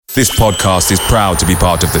This podcast is proud to be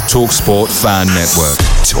part of the TalkSport Fan Network.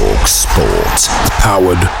 TalkSport.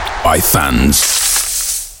 Powered by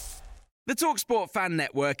fans. The TalkSport Fan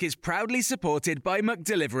Network is proudly supported by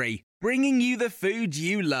McDelivery, bringing you the food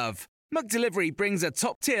you love. McDelivery brings a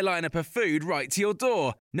top-tier lineup of food right to your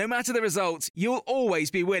door. No matter the result, you'll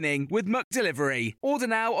always be winning with McDelivery. Order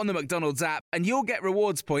now on the McDonald's app and you'll get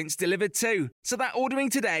rewards points delivered too. So that ordering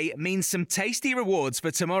today means some tasty rewards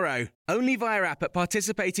for tomorrow. Only via app at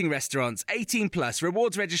participating restaurants. 18 plus.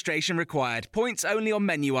 Rewards registration required. Points only on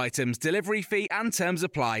menu items. Delivery fee and terms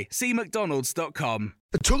apply. See mcdonalds.com.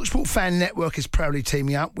 The TalkSport Fan Network is proudly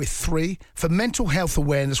teaming up with 3 for Mental Health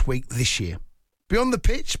Awareness Week this year. Beyond the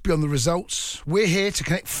pitch, beyond the results, we're here to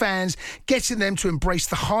connect fans, getting them to embrace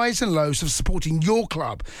the highs and lows of supporting your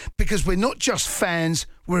club, because we're not just fans,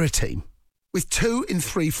 we're a team. With 2 in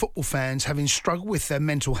 3 football fans having struggled with their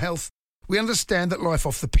mental health, we understand that life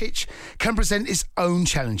off the pitch can present its own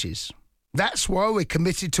challenges. That's why we're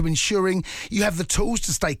committed to ensuring you have the tools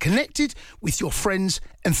to stay connected with your friends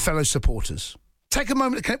and fellow supporters. Take a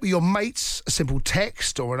moment to connect with your mates. A simple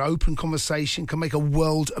text or an open conversation can make a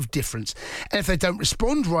world of difference. And if they don't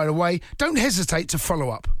respond right away, don't hesitate to follow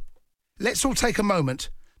up. Let's all take a moment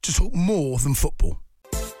to talk more than football.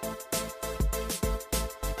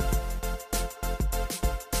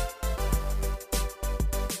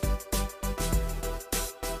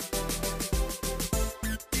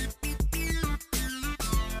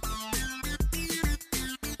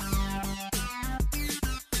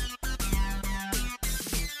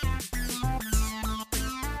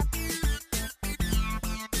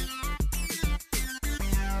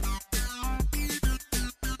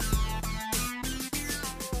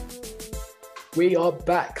 We are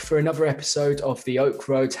back for another episode of the Oak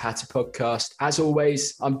Road Hatter podcast. As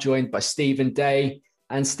always, I'm joined by Stephen Day.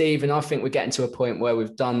 And Stephen, I think we're getting to a point where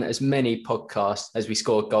we've done as many podcasts as we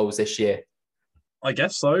scored goals this year. I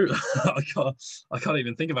guess so. I can't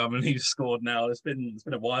even think about how many we've scored now. It's been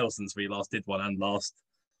a while since we last did one and last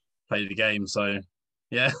played the game. So,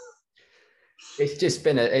 yeah. It's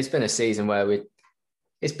been a season where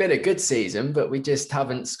it's been a good season, but we just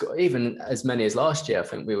haven't scored even as many as last year. I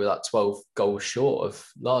think we were like 12 goals short of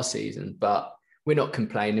last season, but we're not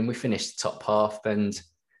complaining. We finished the top half, and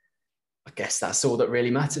I guess that's all that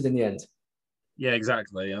really mattered in the end. Yeah,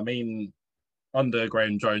 exactly. I mean, under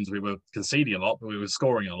Graham Jones, we were conceding a lot, but we were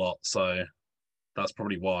scoring a lot. So that's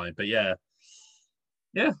probably why. But yeah,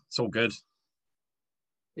 it's all good.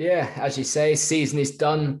 Yeah, as you say, season is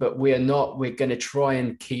done, but we're not. We're going to try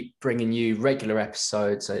and keep bringing you regular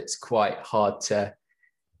episodes. So it's quite hard to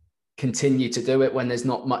continue to do it when there's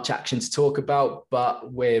not much action to talk about.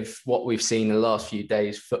 But with what we've seen in the last few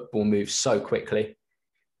days, football moves so quickly.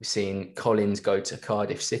 We've seen Collins go to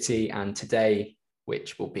Cardiff City, and today,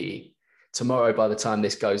 which will be tomorrow by the time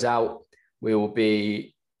this goes out, we will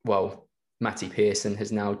be, Matty Pearson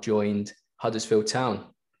has now joined Huddersfield Town.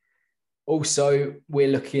 Also, we're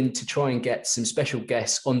looking to try and get some special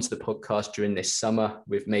guests onto the podcast during this summer.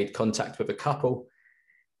 We've made contact with a couple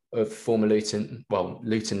of former Luton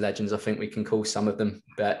legends, I think we can call some of them.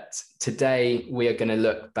 But today we are going to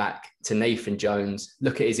look back to Nathan Jones,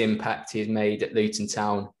 look at his impact he's made at Luton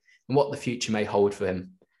Town and what the future may hold for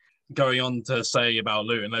him. Going on to say about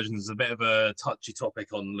Luton legends is a bit of a touchy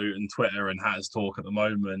topic on Luton Twitter and Hatters Talk at the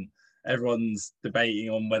moment. Everyone's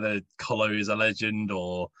debating on whether Colo is a legend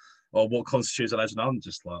or what constitutes a legend. I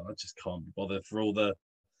just can't be bothered for all the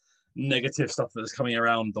negative stuff that's coming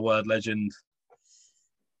around the word legend.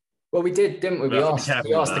 Well, we did, didn't we? We asked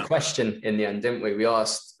the question in the end, didn't we?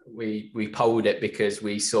 We polled it because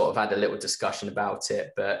we sort of had a little discussion about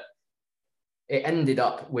it, but it ended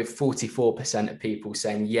up with 44% of people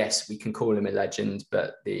saying, yes, we can call him a legend,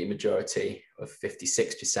 but the majority of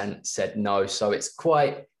 56% said no. So it's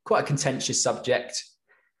quite a contentious subject.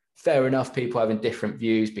 Fair enough, people having different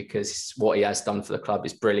views because what he has done for the club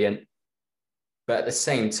is brilliant. But at the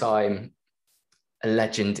same time, a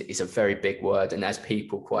legend is a very big word. And as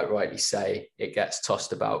people quite rightly say, it gets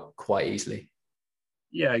tossed about quite easily.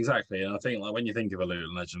 Yeah, exactly. And I think when you think of a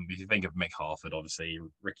Luton legend, you think of Mick Harford, obviously,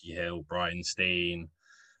 Ricky Hill, Brian Steen,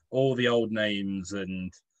 all the old names.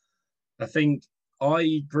 And I think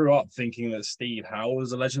I grew up thinking that Steve Howe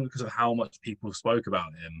was a legend because of how much people spoke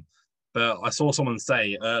about him. But I saw someone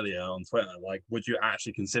say earlier on Twitter, would you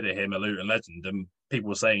actually consider him a Luton legend? And people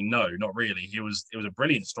were saying, no, not really. It was a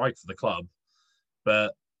brilliant strike for the club.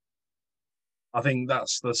 But I think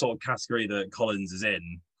that's the sort of category that Collins is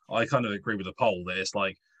in. I kind of agree with the poll that it's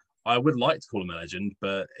I would like to call him a legend,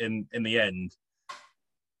 but in the end,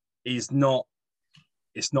 he's not.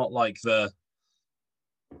 It's not like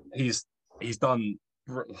he's done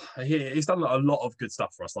he's done a lot of good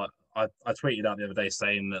stuff for us. Like I tweeted out the other day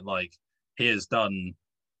saying that like he has done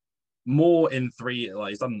more in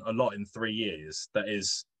he's done a lot in 3 years. That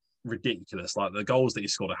is ridiculous. Like the goals that he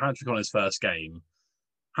scored, a hat-trick on his first game,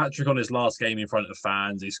 hat-trick on his last game in front of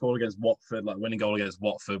fans. He scored against Watford, like winning goal against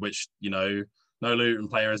Watford, which, you know, no Luton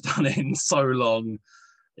player has done it in so long.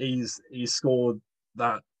 He's scored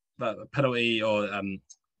that penalty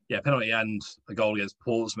penalty and a goal against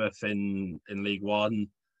Portsmouth in League One.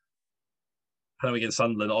 Penalty against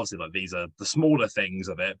Sunderland. Obviously, like these are the smaller things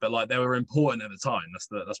of it, but like they were important at the time.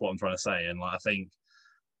 That's what I'm trying to say. And like I think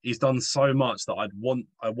he's done so much that I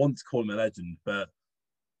want to call him a legend, but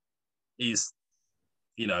he's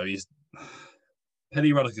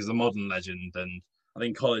Penny Ruddock is a modern legend, and I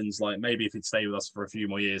think Collins, like maybe if he'd stay with us for a few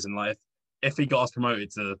more years, and like if he got us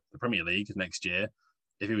promoted to the Premier League next year,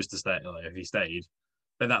 if he was to stay, like, if he stayed,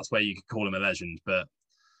 then that's where you could call him a legend. But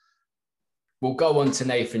we'll go on to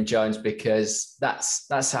Nathan Jones because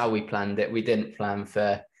that's how we planned it. We didn't plan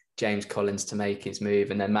for James Collins to make his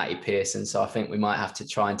move and then Matty Pearson. So I think we might have to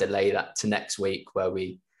try and delay that to next week where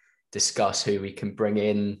we discuss who we can bring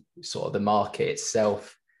in, sort of the market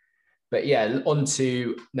itself. But yeah, on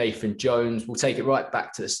to Nathan Jones. We'll take it right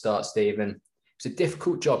back to the start, Stephen. It's a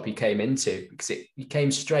difficult job he came into because he came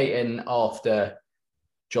straight in after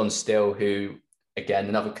John Still, who, again,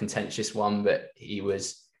 another contentious one, but he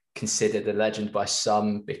was considered a legend by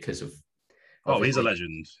some because of... Oh, he's a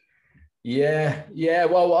legend. Yeah.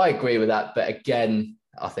 Well, I agree with that. But again,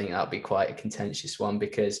 I think that'll be quite a contentious one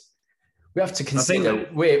because we have to consider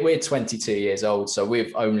we're 22 years old, so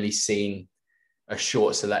we've only seen a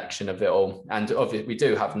short selection of it all. And obviously we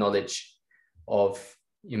do have knowledge of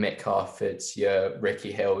your Mick Harfords, your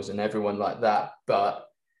Ricky Hills and everyone like that. But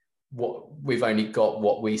we've only got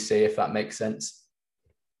what we see, if that makes sense.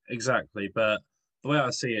 Exactly. But the way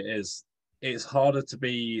I see it is it's harder to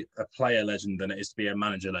be a player legend than it is to be a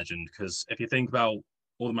manager legend. Because if you think about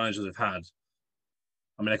all the managers we've had,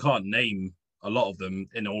 I mean, I can't name a lot of them,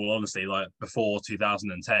 in all honesty, like before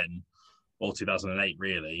 2010 or 2008,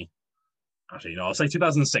 really. Actually, no, I'll say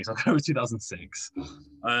 2006. I'll go with 2006.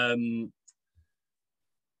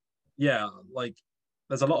 Yeah, like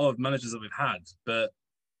there's a lot of managers that we've had, but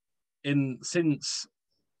since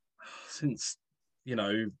you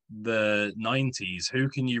know the 90s, who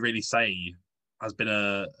can you really say has been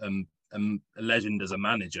a legend as a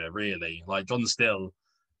manager? Really, like John Still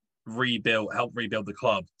helped rebuild the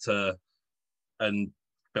club and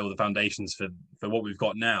build the foundations for what we've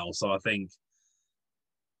got now. So I think,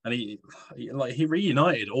 and he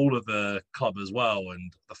reunited all of the club as well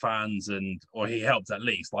and the fans, or he helped at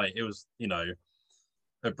least. Like it was, you know,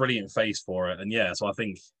 a brilliant face for it. And yeah, so I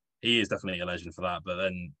think he is definitely a legend for that. But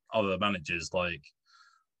then other managers, like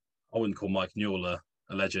I wouldn't call Mike Newell a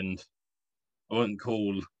legend. I wouldn't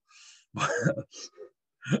call. I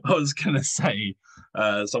was gonna say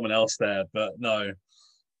someone else there, but no,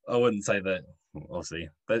 I wouldn't say that. Obviously,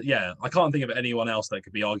 but yeah, I can't think of anyone else that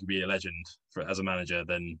could be arguably a legend as a manager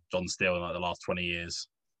than John Still in like the last 20 years.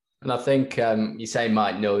 And I think you say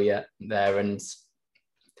Mike Newell there, and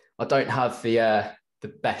I don't have the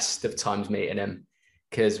best of times meeting him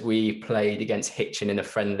because we played against Hitchin in a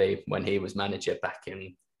friendly when he was manager back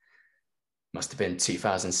in, must have been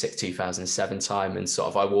 2006, 2007 time, and sort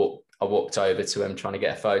of I walked over to him trying to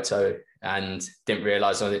get a photo and didn't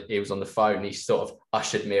realise he was on the phone. He sort of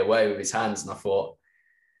ushered me away with his hands, and I thought,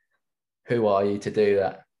 who are you to do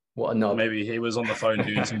that? What a knob. Maybe he was on the phone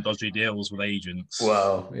doing some dodgy deals with agents.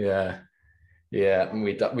 Well, yeah.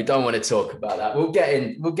 We don't want to talk about that. We'll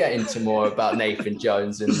get into more about Nathan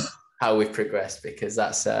Jones and how we've progressed, because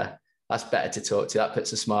that's better to talk to. That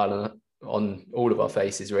puts a smile on all of our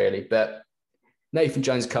faces, really. But Nathan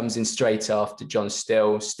Jones comes in straight after John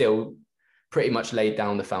Still pretty much laid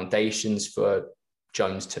down the foundations for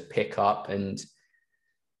Jones to pick up and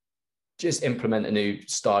just implement a new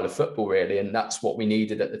style of football, really. And that's what we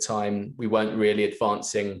needed at the time. We weren't really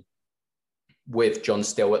advancing with John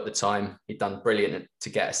Still at the time. He'd done brilliant to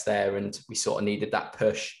get us there, and we sort of needed that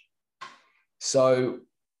push. So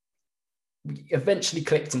we eventually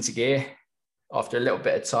clicked into gear after a little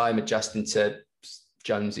bit of time adjusting to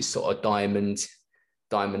Jones's sort of diamond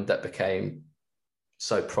that became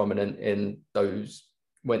so prominent in those,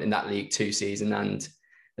 went in that League Two season and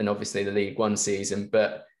then obviously the League One season.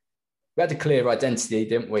 But we had a clear identity,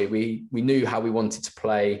 didn't we? We knew how we wanted to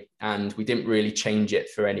play, and we didn't really change it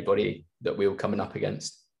for anybody that we were coming up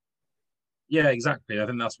against. Yeah, exactly. I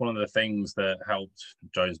think that's one of the things that helped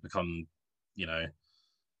Jones become, you know,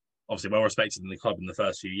 obviously well respected in the club in the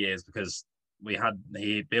first few years, because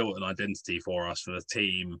he built an identity for us, for the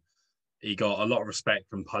team. he got a lot of respect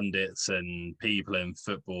from pundits and people in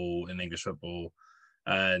football, in English football.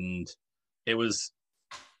 And it was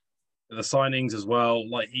the signings as well.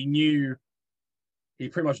 Like he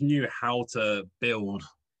pretty much knew how to build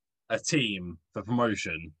a team for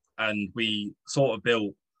promotion. And we sort of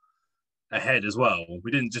built ahead as well.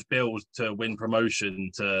 We didn't just build to win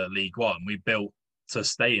promotion to League One. We built to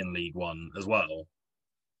stay in League One as well.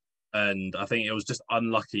 And I think it was just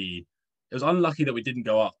unlucky. It was unlucky that we didn't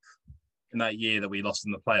go up in that year that we lost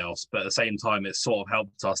in the playoffs. But at the same time, it sort of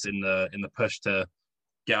helped us in the push to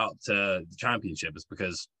get up to the Championship, is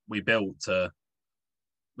because we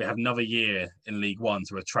had another year in League One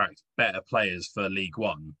to attract better players for League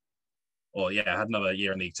One. Or had another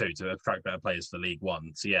year in League Two to attract better players for League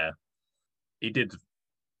One. So he did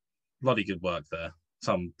bloody good work there.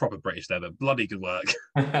 Some proper British there, but bloody good work.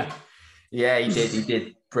 Yeah, he did. He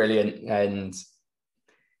did brilliant. And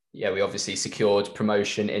we obviously secured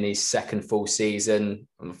promotion in his second full season.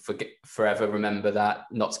 I'll forever remember that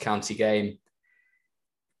Notts County game.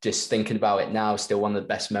 Just thinking about it now, still one of the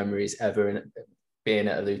best memories ever in being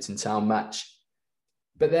at a Luton Town match.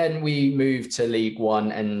 But then we moved to League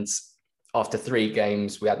One, and after 3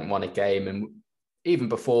 games, we hadn't won a game. And even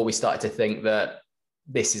before, we started to think that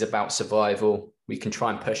this is about survival. We can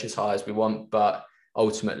try and push as high as we want, but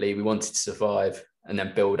ultimately we wanted to survive and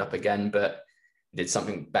then build up again. But we did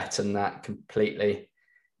something better than that completely.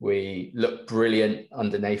 We looked brilliant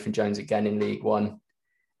under Nathan Jones again in League One,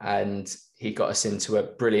 and he got us into a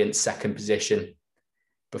brilliant second position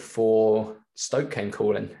before Stoke came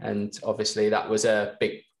calling. And obviously that was a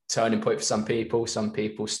big turning point for some people. Some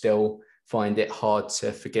people still find it hard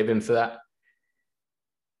to forgive him for that.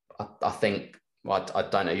 I think, well, I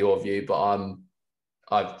don't know your view, but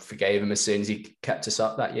I forgave him as soon as he kept us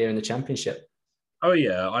up that year in the Championship. Oh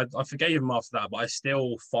yeah, I forgave him after that, but I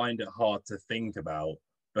still find it hard to think about,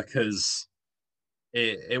 because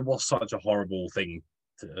it was such a horrible thing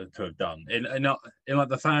to have done. In like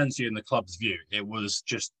the fans' view and the club's view, it was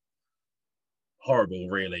just horrible,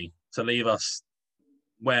 really, to leave us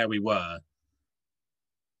where we were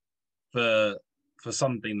for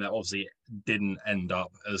something that obviously didn't end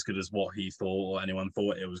up as good as what he thought or anyone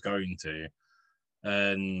thought it was going to.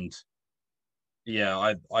 And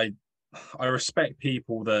I respect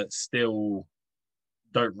people that still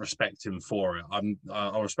don't respect him for it.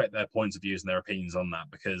 I'll respect their points of views and their opinions on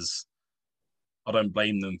that, because I don't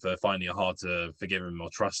blame them for finding it hard to forgive him or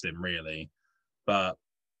trust him, really. But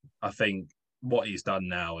I think what he's done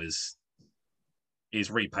now is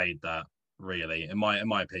he's repaid that, really. In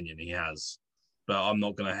my opinion, he has. But I'm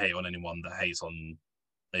not going to hate on anyone that hates on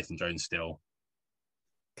Nathan Jones still.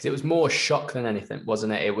 Because it was more shock than anything,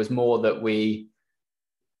 wasn't it? It was more that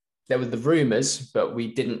there were the rumours, but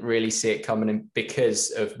we didn't really see it coming in because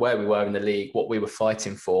of where we were in the league, what we were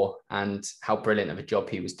fighting for, and how brilliant of a job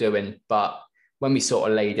he was doing. But when we sort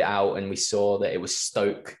of laid it out and we saw that it was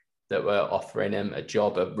Stoke that were offering him a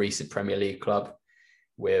job, a recent Premier League club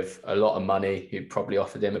with a lot of money, who probably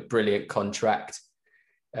offered him a brilliant contract,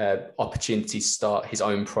 opportunity to start his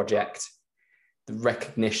own project, the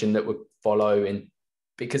recognition that would follow in,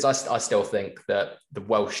 because I still think that the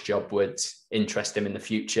Welsh job would interest him in the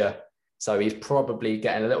future. So he's probably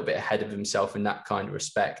getting a little bit ahead of himself in that kind of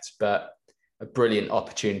respect, but a brilliant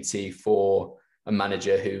opportunity for a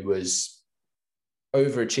manager who was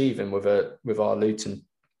overachieving with our Luton,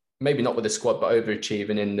 maybe not with the squad, but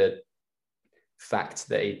overachieving in the fact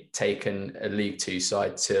that he'd taken a League Two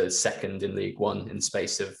side to second in League One in the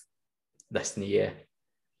space of less than a year.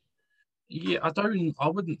 Yeah, I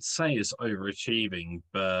wouldn't say it's overachieving,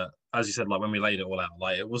 but as you said, like when we laid it all out,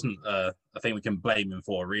 like it wasn't a thing we can blame him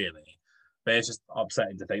for, really. But it's just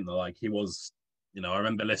upsetting to think that, like, he was, I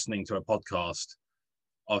remember listening to a podcast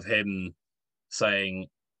of him saying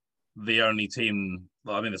the only team,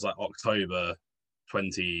 I mean, it's like October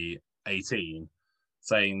 2018,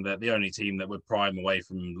 saying that the only team that would pry him away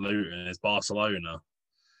from Luton is Barcelona.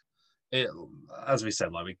 As we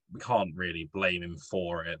said, like we can't really blame him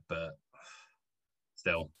for it, but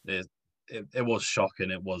still, it was shocking.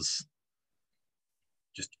 It was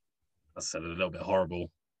just, as I said, a little bit horrible.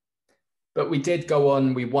 But we did go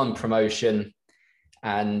on. We won promotion,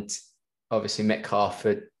 and obviously Mick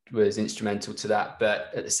Harford was instrumental to that.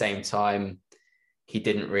 But at the same time, he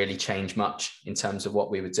didn't really change much in terms of what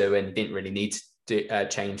we were doing. He didn't really need to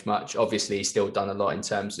change much. Obviously, he's still done a lot in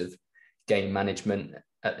terms of game management,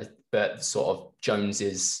 but sort of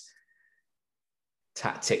Jones's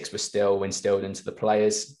tactics were still instilled into the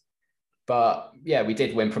players. But yeah, we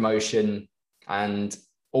did win promotion, and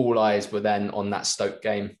all eyes were then on that Stoke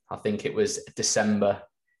game. I think it was December,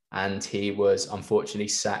 and he was unfortunately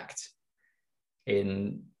sacked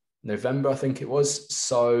in November, I think it was.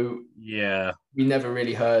 So yeah, we never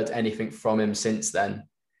really heard anything from him since then,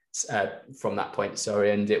 from that point,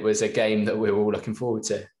 sorry. And it was a game that we were all looking forward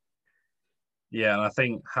to. yeah, and I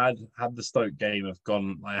think had the Stoke game have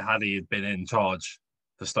gone, like, had he been in charge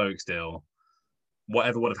for Stoke still,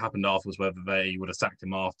 whatever would have happened afterwards, whether they would have sacked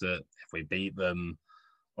him after if we beat them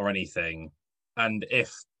or anything, and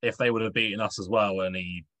if they would have beaten us as well and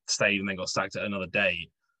he stayed and then got sacked at another date,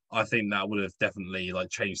 I think that would have definitely like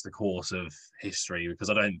changed the course of history, because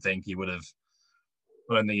I don't think there would have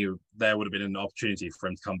been an opportunity for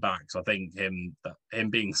him to come back. So I think him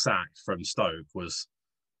being sacked from Stoke was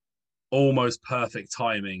almost perfect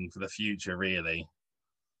timing for the future, really.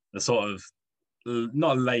 The sort of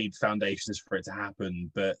not laid foundations for it to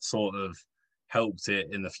happen, but sort of helped it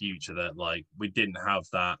in the future, that like we didn't have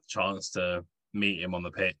that chance to meet him on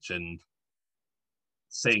the pitch and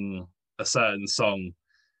sing a certain song,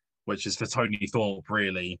 which is for Tony Thorpe,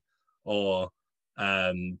 really, or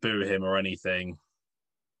boo him or anything.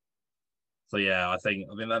 So yeah, I think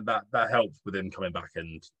that helped with him coming back,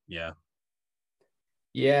 and yeah.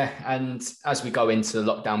 Yeah, and as we go into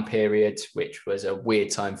the lockdown period, which was a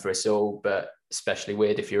weird time for us all, but especially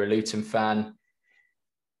weird if you're a Luton fan,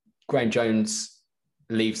 Graham Jones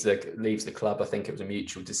leaves the club. I think it was a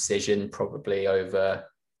mutual decision, probably over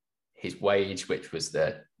his wage, which was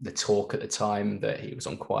the talk at the time, that he was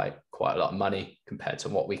on quite a lot of money compared to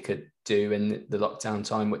what we could do in the lockdown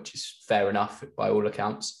time, which is fair enough by all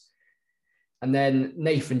accounts. And then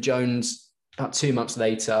Nathan Jones, about 2 months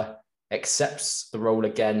later, accepts the role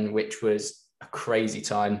again, which was a crazy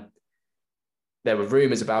time. There were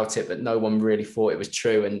rumours about it, but no one really thought it was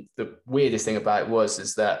true. And the weirdest thing about it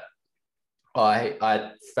is that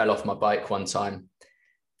I fell off my bike one time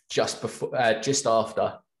just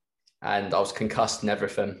after, and I was concussed and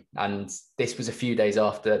everything. And this was a few days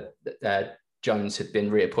after Jones had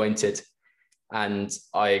been reappointed, and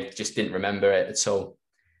I just didn't remember it at all.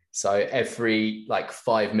 So every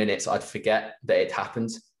 5 minutes, I'd forget that it happened,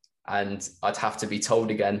 and I'd have to be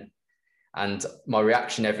told again. And my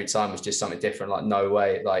reaction every time was just something different. Like, no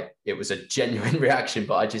way. Like, it was a genuine reaction,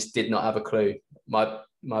 but I just did not have a clue.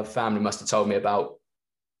 My family must have told me about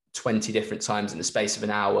 20 different times in the space of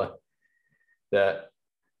an hour that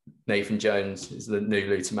Nathan Jones is the new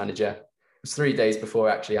Luton manager. It was 3 days before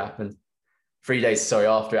it actually happened. 3 days, sorry,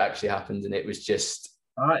 after it actually happened. And it was just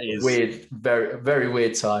weird, very, very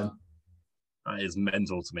weird time. That is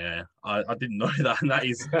mental to me. I didn't know that, and that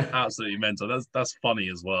is absolutely mental. That's funny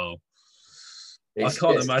as well. I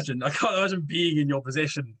can't imagine being in your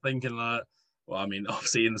position thinking like, well, I mean,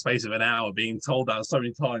 obviously in the space of an hour being told that so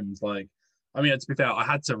many times. Like, I mean, to be fair, I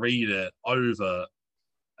had to read it over.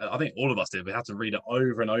 I think all of us did. We had to read it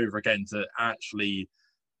over and over again to actually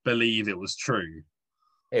believe it was true.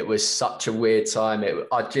 It was such a weird time.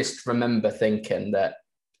 I just remember thinking that,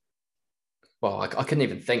 well, I couldn't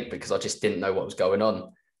even think because I just didn't know what was going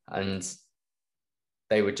on. And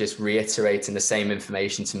they were just reiterating the same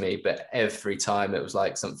information to me, but every time it was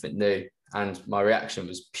like something new. And my reaction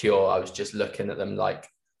was pure. I was just looking at them like,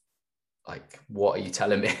 what are you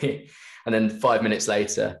telling me? And then 5 minutes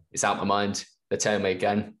later, it's out my mind. They're telling me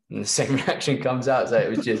again, and the same reaction comes out. So it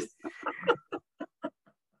was just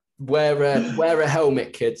wear a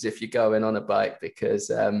helmet, kids, if you're going on a bike,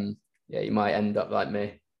 because you might end up like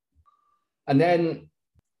me. And then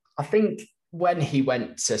I think when he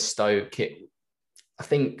went to Stoke, I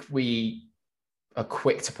think we are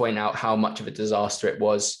quick to point out how much of a disaster it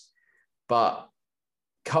was. But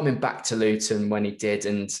coming back to Luton when he did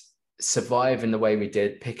and surviving the way we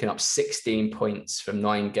did, picking up 16 points from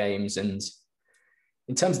 9 games, and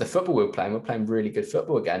in terms of the football we're playing really good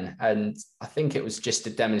football again. And I think it was just a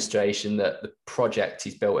demonstration that the project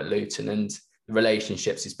he's built at Luton and the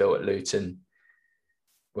relationships he's built at Luton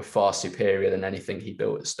were far superior than anything he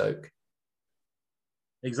built at Stoke.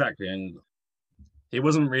 Exactly. And he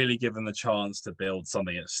wasn't really given the chance to build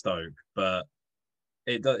something at Stoke, but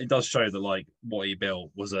it does show that like what he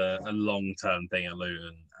built was a long-term thing at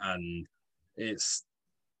Luton. And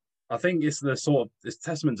I think it's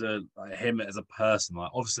testament to like, him as a person.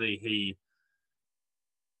 Like, obviously he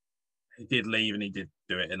did leave and he did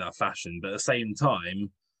do it in that fashion, but at the same time,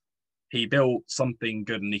 he built something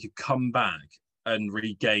good and he could come back and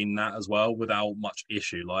regain that as well without much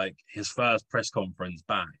issue. Like his first press conference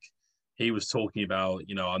back, he was talking about,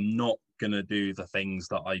 I'm not going to do the things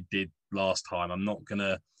that I did last time. I'm not going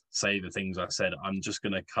to say the things I said. I'm just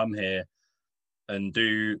going to come here and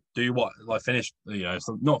do what I finished,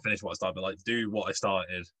 not finish what I started, but like do what I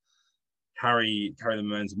started, carry the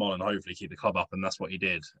momentum on and hopefully keep the club up. And that's what he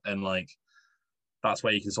did. And like, that's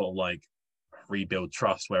where you can sort of like rebuild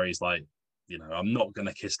trust, where he's like, I'm not going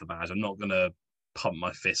to kiss the badge. I'm not going to pump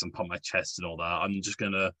my fist and pump my chest and all that. I'm just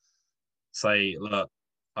going to say, look,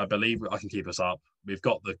 I believe I can keep us up. We've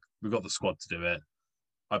got the squad to do it.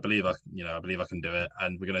 I believe I can do it,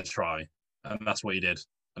 and we're going to try. And that's what he did,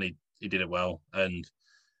 and he did it well. And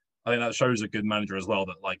I think that shows a good manager as well,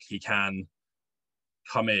 that like he can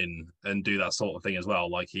come in and do that sort of thing as well.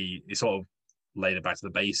 Like he sort of laid it back to the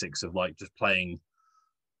basics of like just playing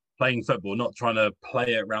football, not trying to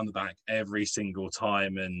play it around the back every single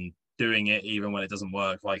time and doing it even when it doesn't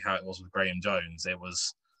work, like how it was with Graham Jones.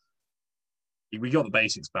 We got the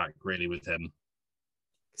basics back really with him.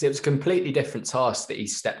 It was a completely different task that he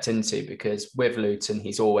stepped into, because with Luton,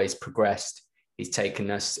 he's always progressed. He's taken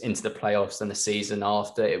us into the playoffs, and the season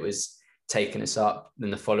after it was taking us up. Then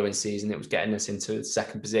the following season, it was getting us into the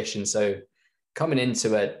second position. So coming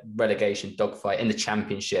into a relegation dogfight in the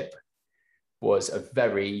Championship was a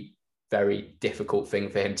very, very difficult thing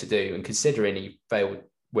for him to do. And considering he failed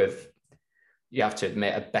with, you have to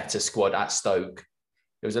admit, a better squad at Stoke,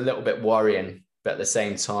 it was a little bit worrying. But at the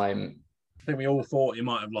same time, I think we all thought he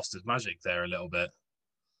might have lost his magic there a little bit.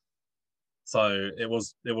 So it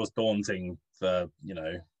was daunting for,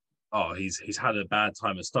 he's had a bad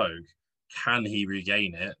time at Stoke. Can he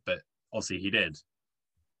regain it? But obviously he did.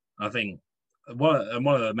 I think one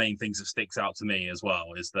of the main things that sticks out to me as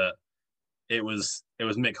well is that it was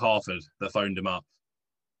Mick Harford that phoned him up.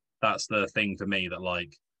 That's the thing for me that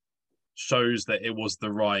like shows that it was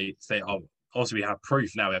the right thing. Obviously we have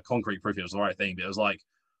proof now, we have concrete proof it was the right thing, but it was like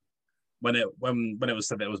when it was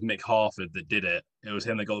said that it was Mick Harford that did it, it was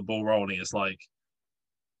him that got the ball rolling. It's like,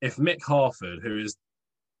 if Mick Harford, who is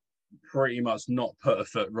pretty much not put a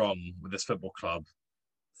foot wrong with this football club,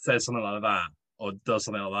 says something like that or does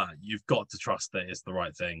something like that, you've got to trust that it's the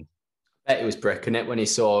right thing. I bet he was bricking it when he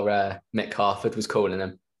saw Mick Harford was calling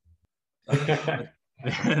him.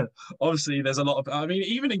 Obviously, there's a lot of,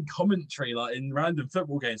 even in commentary, like in random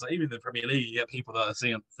football games, like even in the Premier League, you get people that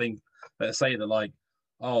say that like,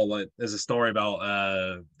 oh, like there's a story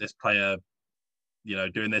about this player,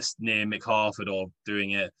 doing this near Mick Harford or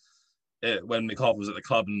doing it when Mick Harford was at the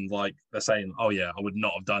club, and like they're saying, oh yeah, I would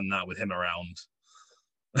not have done that with him around.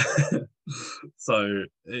 So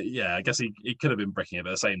yeah, I guess he could have been bricking it, but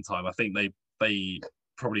at the same time, I think they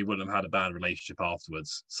probably wouldn't have had a bad relationship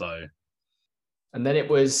afterwards. So, and then it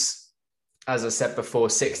was, as I said before,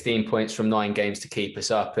 16 points from 9 games to keep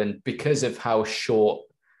us up, and because of how short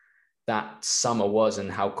that summer was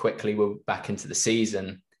and how quickly we were back into the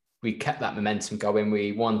season, we kept that momentum going.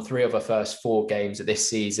 We won 3 of our first 4 games of this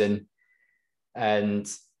season, and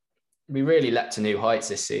we really leapt to new heights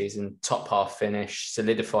this season. Top half finish,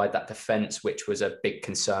 solidified that defence, which was a big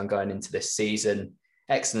concern going into this season.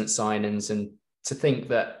 Excellent signings, and to think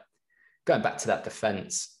that going back to that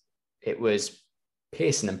defence, it was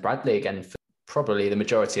Pearson and Bradley again for probably the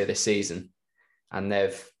majority of this season, and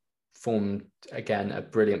they've formed again a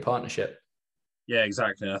brilliant partnership. Yeah,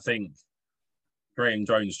 exactly. I think Graham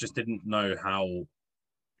Jones just didn't know how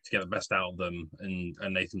to get the best out of them, and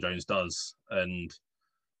Nathan Jones does. And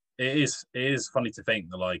it is funny to think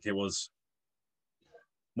that like it was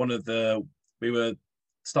we were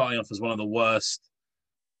starting off as one of the worst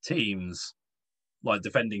teams, like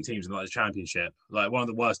defending teams in like the Championship, like one of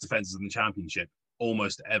the worst defenses in the Championship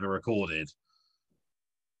almost ever recorded,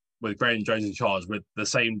 with Graham Jones in charge, with the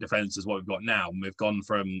same defence as what we've got now. And we've gone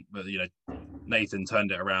from, Nathan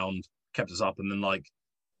turned it around, kept us up, and then like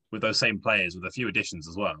with those same players, with a few additions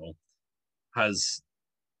as well, has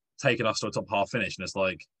taken us to a top half finish. And it's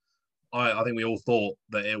like, I think we all thought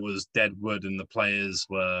that it was dead wood and the players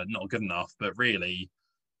were not good enough, but really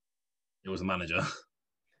it was the manager.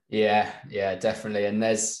 Yeah, definitely. And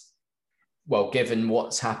given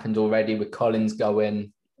what's happened already with Collins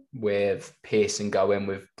going, with Pearson going,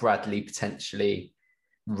 with Bradley potentially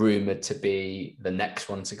rumoured to be the next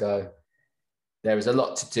one to go, there is a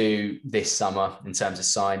lot to do this summer in terms of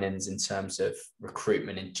signings, in terms of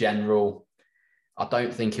recruitment in general. I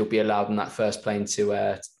don't think he'll be allowed on that first plane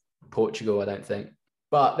to Portugal, I don't think.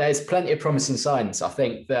 But there's plenty of promising signs. I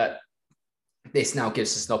think that this now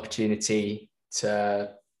gives us an opportunity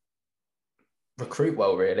to recruit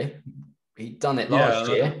well, really. He'd done it last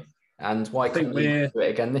year, and why couldn't we do it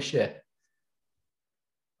again this year?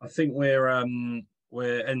 I think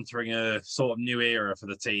we're entering a sort of new era for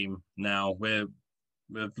the team now. We've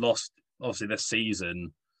lost, obviously, this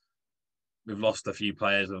season. We've lost a few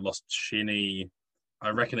players. We've lost Shinnie. I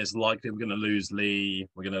reckon it's likely we're going to lose Lee.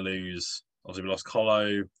 We're going to lose, obviously, we lost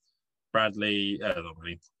Colo, Bradley, not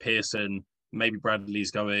really, Pearson. Maybe Bradley's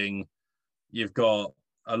going. You've got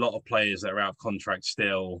a lot of players that are out of contract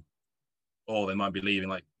still, or they might be leaving,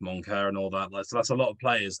 like Moncur and all that. So that's a lot of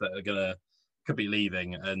players that are going to could be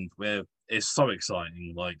leaving, and it's so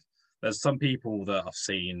exciting. Like, there's some people that I've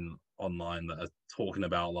seen online that are talking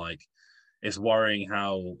about, like, it's worrying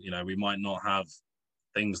how, we might not have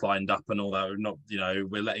things lined up and all that. We're not,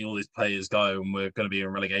 we're letting all these players go and we're going to be in a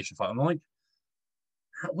relegation fight. I'm like,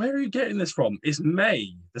 where are you getting this from? It's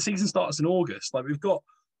May. The season starts in August. Like, we've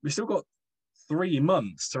still got 3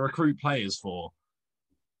 months to recruit players for.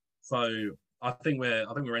 So I think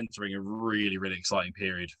we're entering a really, really exciting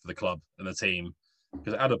period for the club and the team,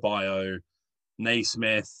 because Adebayo,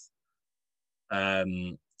 Naismith,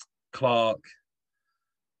 Clark,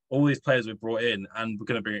 all these players we've brought in, and we're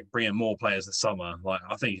going to bring in more players this summer. Like,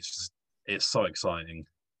 I think it's so exciting,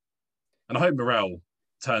 and I hope Morel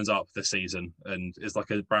turns up this season and is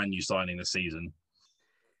like a brand new signing this season.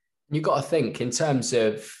 You've got to think in terms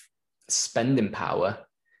of spending power.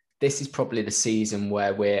 This is probably the season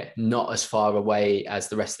where we're not as far away as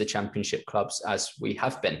the rest of the Championship clubs as we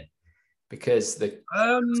have been, because the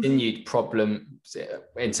continued problem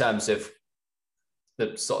in terms of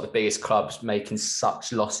the sort of the biggest clubs making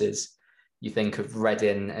such losses. You think of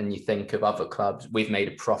Reading and you think of other clubs. We've made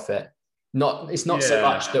a profit. It's not so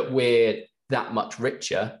much that we're that much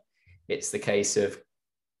richer. It's the case of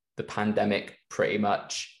the pandemic pretty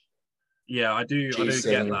much. Yeah, I do get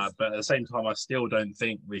that, but at the same time, I still don't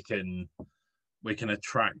think we can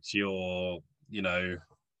attract your,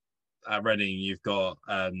 at Reading you've got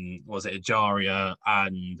was it Ejaria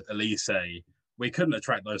and Elise. We couldn't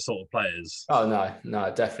attract those sort of players. Oh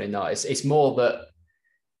no, definitely not. It's more that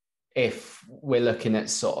if we're looking at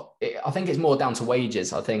I think it's more down to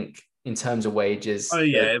wages. I think in terms of wages,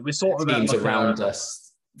 we're sort of teams around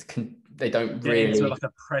us they don't really into like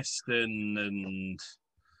a Preston, and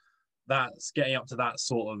that's getting up to that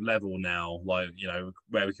sort of level now. Like,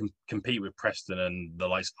 where we can compete with Preston and the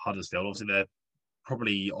likes of Huddersfield. Obviously, they're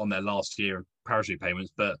probably on their last year of parachute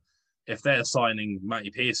payments, but if they're signing Matty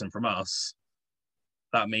Pearson from us,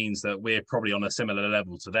 that means that we're probably on a similar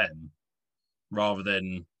level to them, rather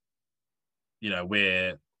than,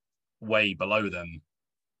 we're way below them.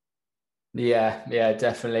 Yeah,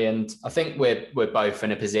 definitely. And I think we're both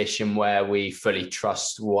in a position where we fully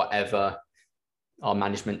trust whatever our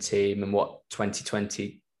management team and what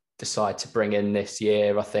 2020 decide to bring in this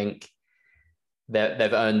year. I think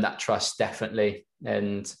they've earned that trust, definitely.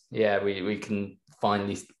 And we can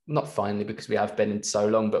not finally, because we have been in so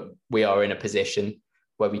long, but we are in a position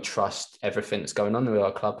where we trust everything that's going on with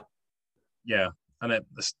our club. Yeah, and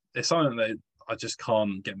it's something that I just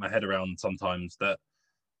can't get my head around sometimes, that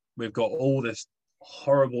we've got all this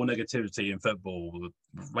horrible negativity in football, the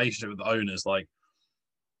relationship with the owners. Like,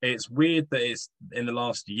 it's weird that it's in the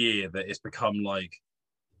last year that it's become like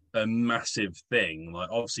a massive thing. Like,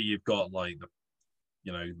 obviously you've got like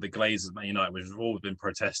the Glazers at Man United, which have always been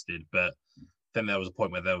protested, but then there was a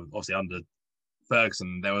point where they were obviously under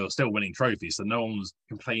Ferguson, they were still winning trophies, so no one was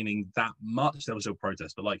complaining that much. There was still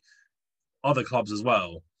protests, but like other clubs as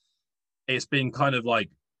well, it's been kind of like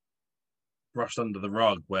brushed under the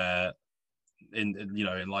rug, where in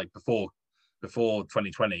like before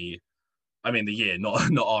 2020, I mean the year, not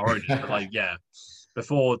our owners, but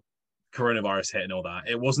before coronavirus hit and all that,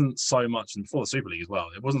 it wasn't so much, and before the Super League as well,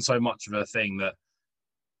 it wasn't so much of a thing that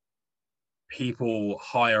people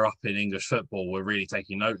higher up in English football were really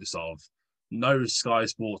taking notice of. No Sky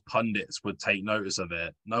Sports pundits would take notice of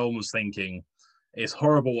it. No one was thinking it's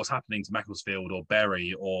horrible what's happening to Macclesfield or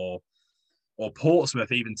Bury or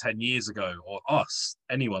Portsmouth even 10 years ago, or us,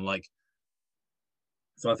 anyone. Like,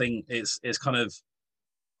 so I think it's kind of,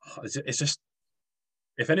 it's just,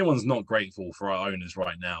 if anyone's not grateful for our owners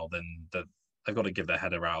right now, then they've got to give their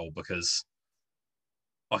head a rattle, because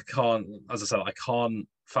I can't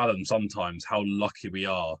fathom sometimes how lucky we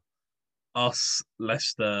are. Us,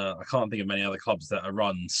 Leicester, I can't think of many other clubs that are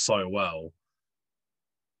run so well.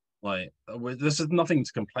 Like, there's just nothing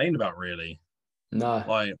to complain about, really. No,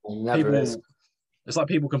 like never is. It's like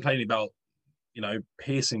people complaining about,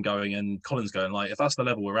 Pearson going and Collins going. Like, if that's the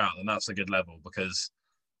level we're at, then that's a good level, because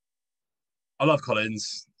I love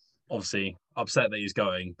Collins. Obviously, upset that he's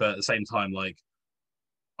going, but at the same time, like,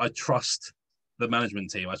 I trust the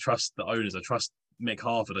management team. I trust the owners. I trust Mick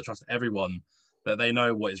Harford. I trust everyone, that they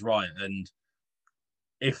know what is right. And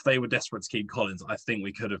if they were desperate to keep Collins, I think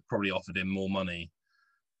we could have probably offered him more money,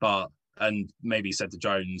 and maybe said to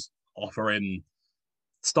Jones, offer him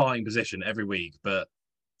starting position every week. But,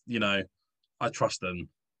 I trust them.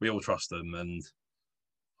 We all trust them. And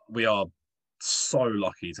we are so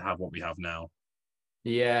lucky to have what we have now.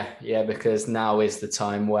 Yeah, because now is the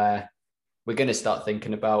time where we're going to start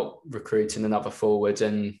thinking about recruiting another forward.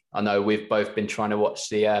 And I know we've both been trying to watch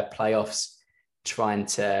the playoffs, trying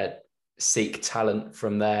to seek talent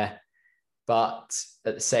from there. But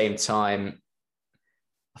at the same time,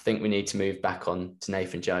 I think we need to move back on to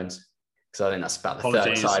Nathan Jones, because I think that's about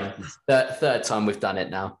the third time we've done it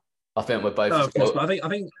now. I think we're both of course, but I think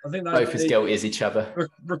that both as guilty as each other.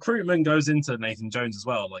 Recruitment goes into Nathan Jones as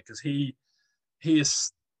well, like, because he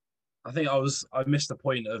is. I think I missed the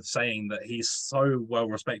point of saying that he's so well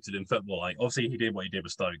respected in football. Like, obviously he did what he did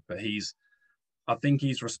with Stoke, but I think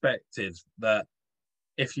he's respected that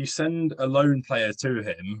if you send a loan player to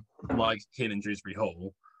him, like Kiernan Dewsbury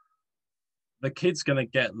Hall, the kid's going to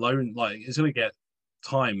get he's going to get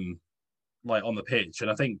time, like, on the pitch.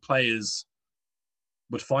 And I think players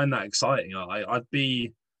would find that exciting. I'd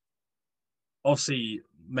be, obviously,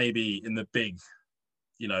 maybe in the big,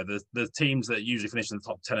 the teams that usually finish in the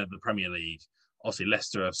top 10 of the Premier League, obviously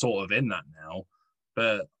Leicester are sort of in that now,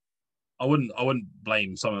 but I wouldn't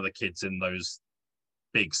blame some of the kids in those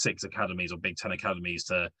big 6 academies or big 10 academies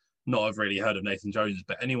to not have really heard of Nathan Jones.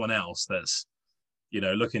 But anyone else that's,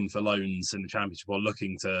 looking for loans in the Championship or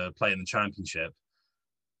looking to play in the Championship,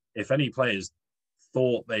 if any players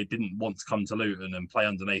thought they didn't want to come to Luton and play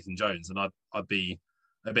under Nathan Jones, then I'd be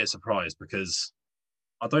a bit surprised, because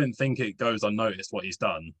I don't think it goes unnoticed what he's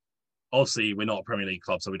done. Obviously, we're not a Premier League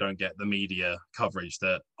club, so we don't get the media coverage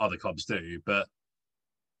that other clubs do. But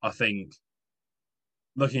I think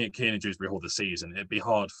looking at Kiernan Dewsbury Hall this season, it'd be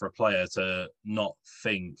hard for a player to not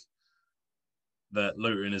think that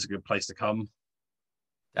Luton is a good place to come.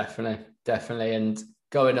 Definitely. And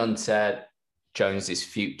going on to Jones's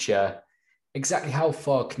future, exactly how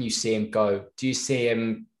far can you see him go? Do you see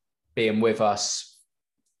him being with us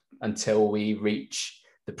until we reach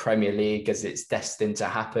the Premier League, as it's destined to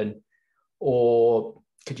happen? Or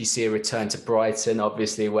could you see a return to Brighton,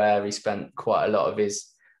 obviously, where he spent quite a lot of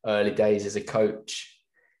his early days as a coach,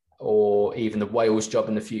 or even the Wales job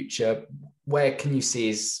in the future? Where can you see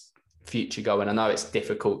his future going? I know it's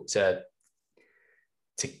difficult to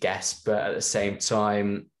guess, but at the same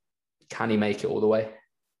time, can he make it all the way?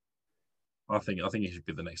 I think he should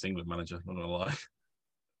be the next England manager, I'm not gonna lie.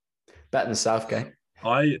 Better than Southgate.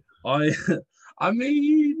 I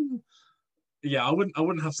mean, yeah, I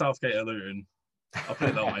wouldn't have Southgate at Luton. I'll put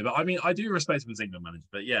it that way. But I mean, I do respect him as England manager.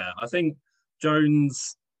 But yeah, I think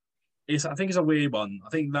Jones is a weird one. I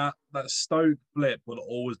think that Stoke blip will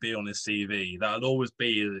always be on his CV. That'll always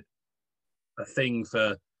be a thing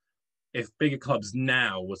for, if bigger clubs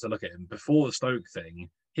now were to look at him. Before the Stoke thing,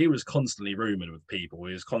 he was constantly rumoured with people.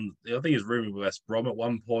 I think he was rumoured with West Brom at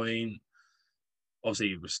one point.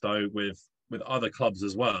 Obviously, with Stoke, with other clubs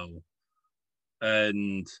as well.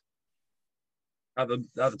 And at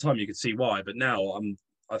the time, you could see why. But now,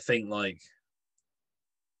 I think, like,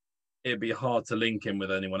 it'd be hard to link him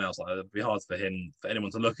with anyone else. Like, it'd be hard for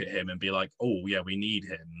anyone to look at him and be like, oh yeah, we need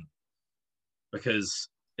him, because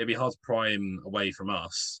it'd be hard to pry him away from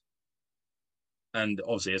us. And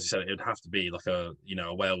obviously, as you said, it would have to be like a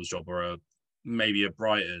Wales job or maybe a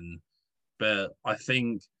Brighton. But I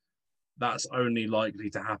think that's only likely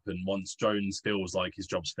to happen once Jones feels like his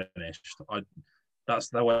job's finished. That's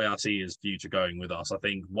the way I see his future going with us. I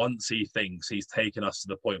think once he thinks he's taken us to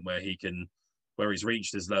the point where he's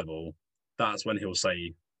reached his level, that's when he'll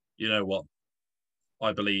say, you know what,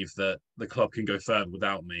 I believe that the club can go further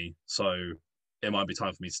without me, so it might be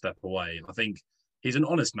time for me to step away. I think he's an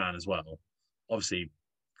honest man as well. Obviously,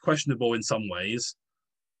 questionable in some ways,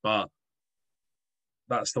 but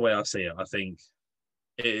that's the way I see it. I think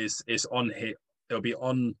it's on him. It'll be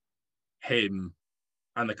on him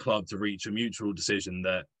and the club to reach a mutual decision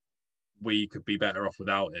that we could be better off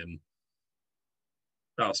without him.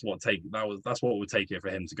 That's what would take it for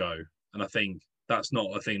him to go. And I think that's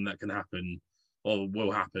not a thing that can happen or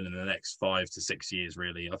will happen in the next 5 to 6 years,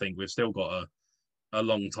 really. I think we've still got a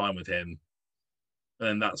long time with him.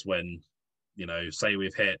 And that's when, say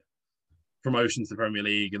we've hit promotion to the Premier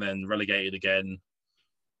League and then relegated again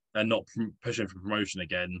and not pushing for promotion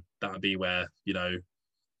again, that would be where,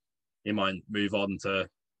 you might move on to,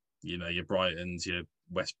 your Brightons, your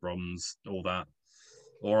West Broms, all that.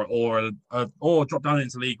 Or drop down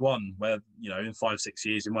into League One, where, in 5-6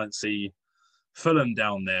 years you might see Fulham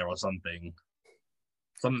down there or something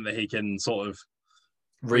that he can sort of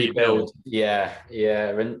rebuild. Yeah.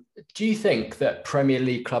 And do you think that Premier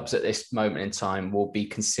League clubs at this moment in time will be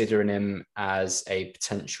considering him as a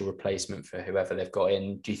potential replacement for whoever they've got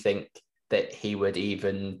in? Do you think that he would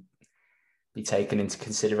even be taken into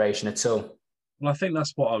consideration at all? Well, I think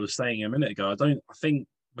that's what I was saying a minute ago. I think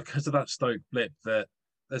because of that Stoke blip that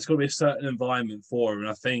there's got to be a certain environment for him. And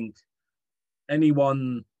I think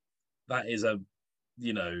anyone that is a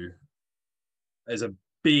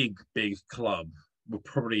big club will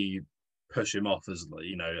probably push him off as,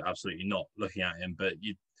 absolutely not looking at him. But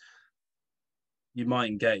you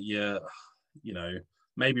might get your,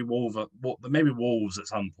 maybe Wolves at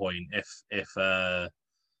some point if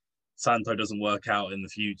Santo doesn't work out in the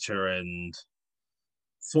future, and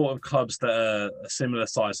sort of clubs that are a similar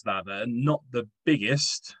size to that are not the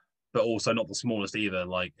biggest, but also not the smallest either.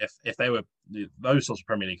 Like if they were those sorts of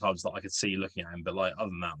Premier League clubs that I could see looking at him, but like other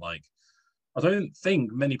than that, like I don't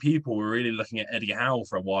think many people were really looking at Eddie Howe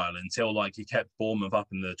for a while until like he kept Bournemouth up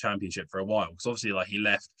in the Championship for a while. Because obviously like he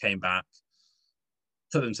left, came back,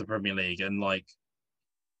 took them to the Premier League, and like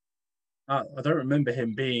I don't remember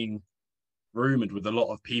him being rumoured with a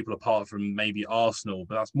lot of people apart from maybe Arsenal,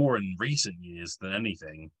 but that's more in recent years than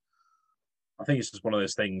anything. I think it's just one of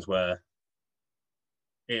those things where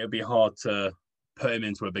it would be hard to put him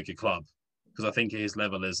into a bigger club, because I think his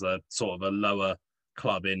level is a sort of a lower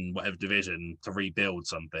club in whatever division to rebuild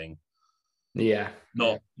something. Yeah.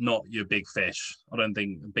 Not your big fish. I don't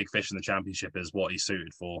think big fish in the Championship is what he's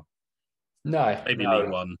suited for. No. Maybe League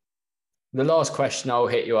One. The last question I'll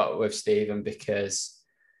hit you up with, Stephen, because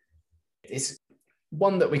it's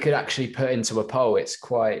one that we could actually put into a poll. It's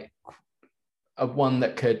quite a one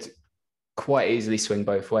that could quite easily swing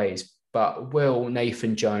both ways. But will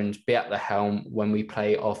Nathan Jones be at the helm when we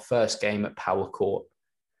play our first game at Power Court?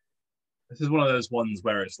 This is one of those ones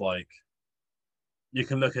where it's like you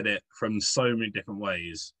can look at it from so many different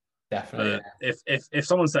ways. Definitely. If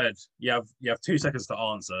someone said you have 2 seconds to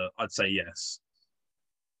answer, I'd say yes.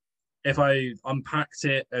 If I unpacked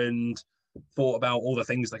it and thought about all the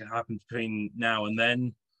things that can happen between now and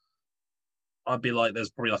then, I'd be like, there's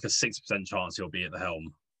probably like a 6% chance he'll be at the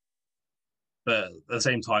helm. But at the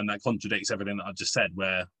same time, that contradicts everything that I've just said,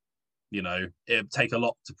 where, it'd take a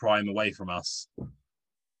lot to pry him away from us.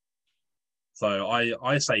 So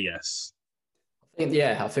I say yes.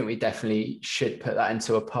 I think we definitely should put that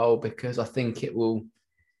into a poll, because I think it'll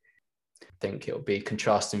be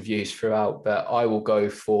contrasting views throughout, but I will go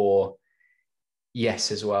for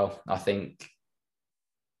yes as well. I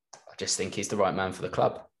just think he's the right man for the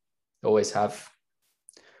club. Always have,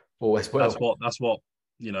 always will. That's what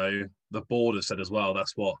the board has said as well.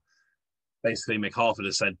 That's what basically Mick Harford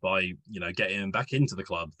has said by getting him back into the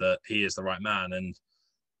club, that he is the right man, and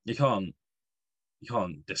you can't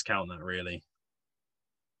discount that, really.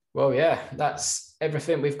 Well, yeah, that's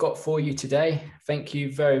everything we've got for you today. Thank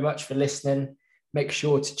you very much for listening. Make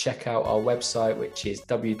sure to check out our website, which is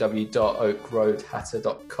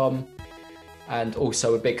www.oakroadhatter.com. And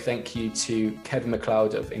also a big thank you to Kevin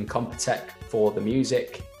McLeod of Incompetech for the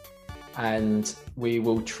music. And we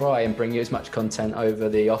will try and bring you as much content over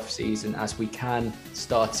the off-season as we can,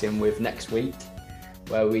 starting with next week,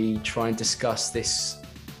 where we try and discuss this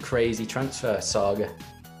crazy transfer saga.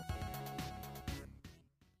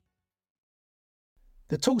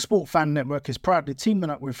 The TalkSport Fan Network is proudly teaming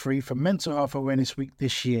up with Free for Mental Health Awareness Week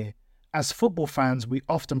this year. As football fans, we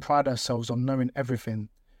often pride ourselves on knowing everything,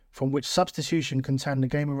 from which substitution can turn the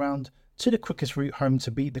game around to the quickest route home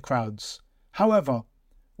to beat the crowds. However,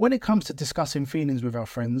 when it comes to discussing feelings with our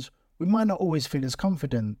friends, we might not always feel as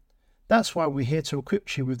confident. That's why we're here to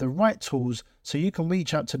equip you with the right tools so you can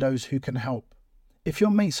reach out to those who can help. If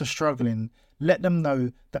your mates are struggling, let them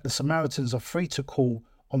know that the Samaritans are free to call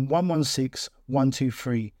on 116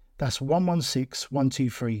 123. That's 116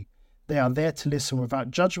 123. They are there to listen without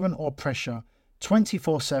judgment or pressure,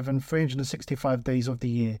 24/7, 365 days of the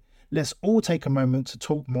year. Let's all take a moment to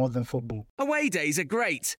talk more than football. Away days are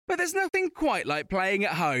great, but there's nothing quite like playing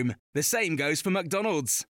at home. The same goes for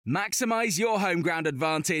McDonald's. Maximise your home ground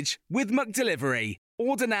advantage with McDelivery.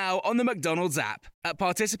 Order now on the McDonald's app. At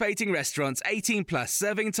participating restaurants, 18 plus,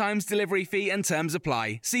 serving times, delivery fee and terms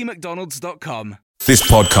apply. See mcdonalds.com. This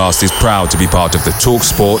podcast is proud to be part of the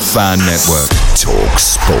TalkSport Fan Network.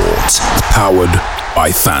 TalkSport. Powered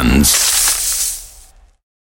by fans.